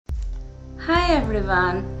Hi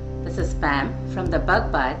everyone, this is Pam from the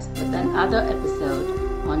Bug Bites with another episode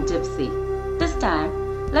on Gypsy. This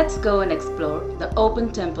time, let's go and explore the open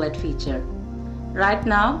template feature. Right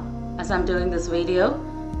now, as I'm doing this video,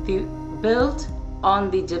 the build on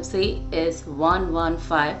the Gypsy is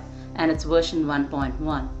 1.15 and it's version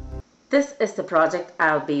 1.1. This is the project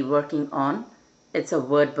I'll be working on. It's a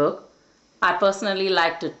word book. I personally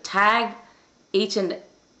like to tag each and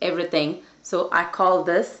everything, so I call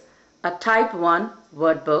this a type 1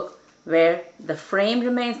 word book where the frame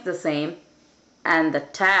remains the same and the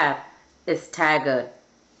tab is tagged.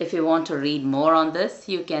 If you want to read more on this,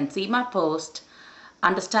 you can see my post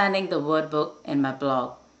Understanding the Word Book in my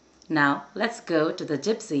blog. Now let's go to the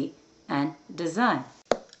Gypsy and design.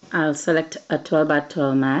 I'll select a 12 by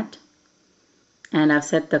 12 mat and I've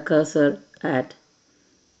set the cursor at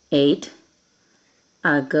 8.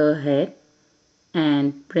 I'll go ahead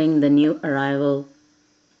and bring the new arrival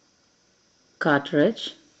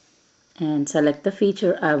cartridge and select the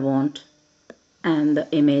feature I want and the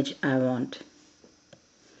image I want.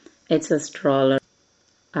 It's a stroller.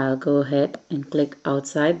 I'll go ahead and click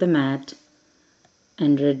outside the mat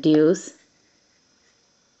and reduce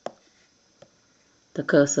the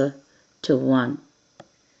cursor to 1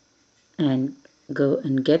 and go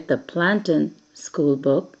and get the Plantain school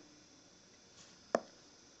book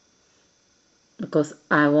because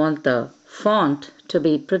I want the font to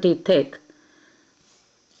be pretty thick.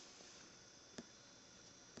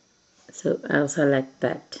 So I'll select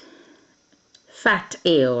that fat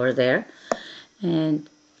A over there, and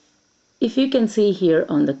if you can see here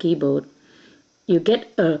on the keyboard, you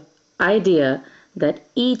get an idea that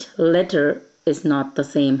each letter is not the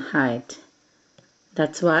same height.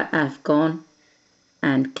 That's why I've gone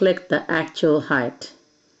and clicked the actual height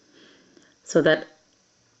so that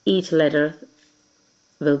each letter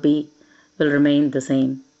will remain the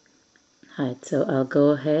same height. So I'll go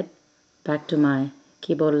ahead back to my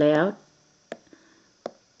keyboard layout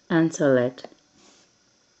and select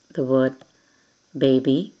the word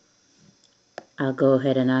baby. I'll go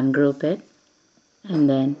ahead and ungroup it and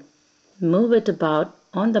then move it about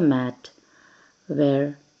on the mat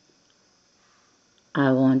where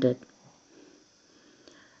I want it.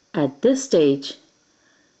 At this stage,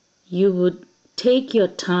 you would take your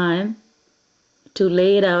time to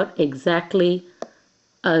lay it out exactly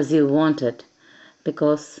as you want it,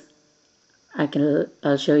 because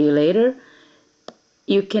I'll show you later.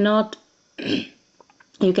 You cannot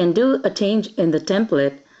you can do a change in the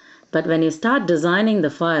template, but when you start designing the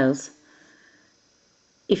files,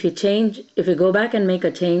 if you go back and make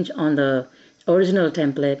a change on the original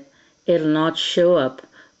template, it'll not show up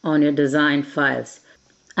on your design files.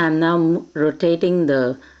 I'm now rotating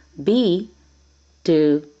the B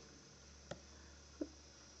to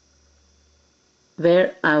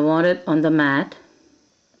where I want it on the mat.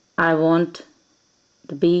 I want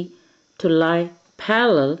the B to lie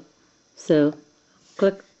parallel, so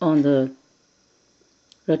click on the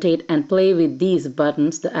rotate and play with these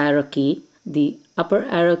buttons, the arrow key. The upper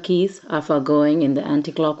arrow keys are for going in the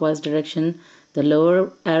anti-clockwise direction, the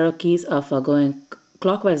lower arrow keys are for going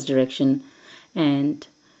clockwise direction, and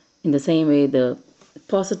in the same way the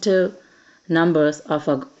positive numbers are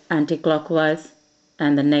for anti-clockwise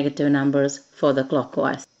and the negative numbers for the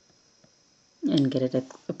clockwise. And get it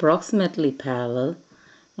approximately parallel,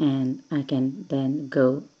 and I can then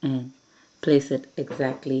go and place it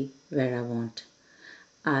exactly where I want.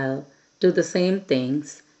 I'll do the same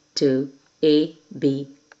things to A, B,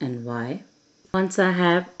 and Y. Once I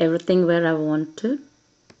have everything where I want to,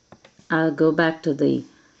 I'll go back to the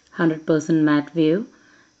 100% matte view,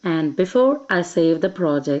 and before I save the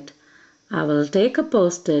project, I will take a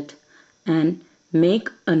post-it and make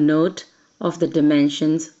a note of the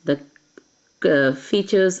dimensions, the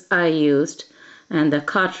features I used, and the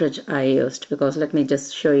cartridge I used, because let me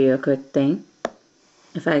just show you a quick thing.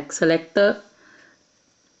 If I select the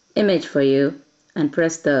image for you and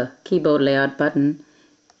press the keyboard layout button,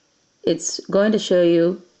 it's going to show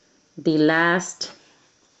you the last,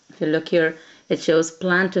 if you look here, it shows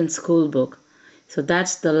Plantain school book. So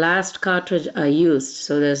that's the last cartridge I used.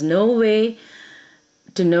 So there's no way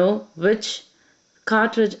to know which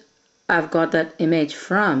cartridge I've got that image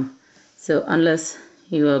from. So unless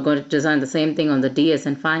you are going to design the same thing on the DS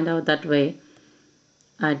and find out that way,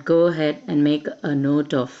 I'd go ahead and make a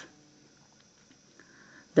note of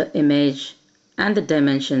the image and the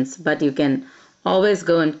dimensions, but you can always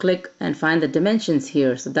go and click and find the dimensions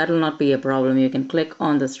here, so that will not be a problem. You can click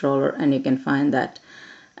on the stroller and you can find that,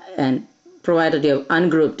 and provided you have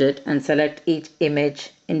ungrouped it and select each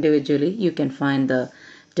image individually, you can find the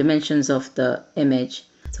dimensions of the image.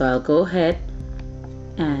 So I'll go ahead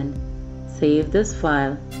and save this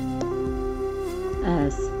file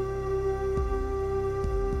as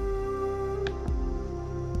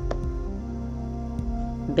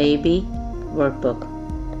baby workbook.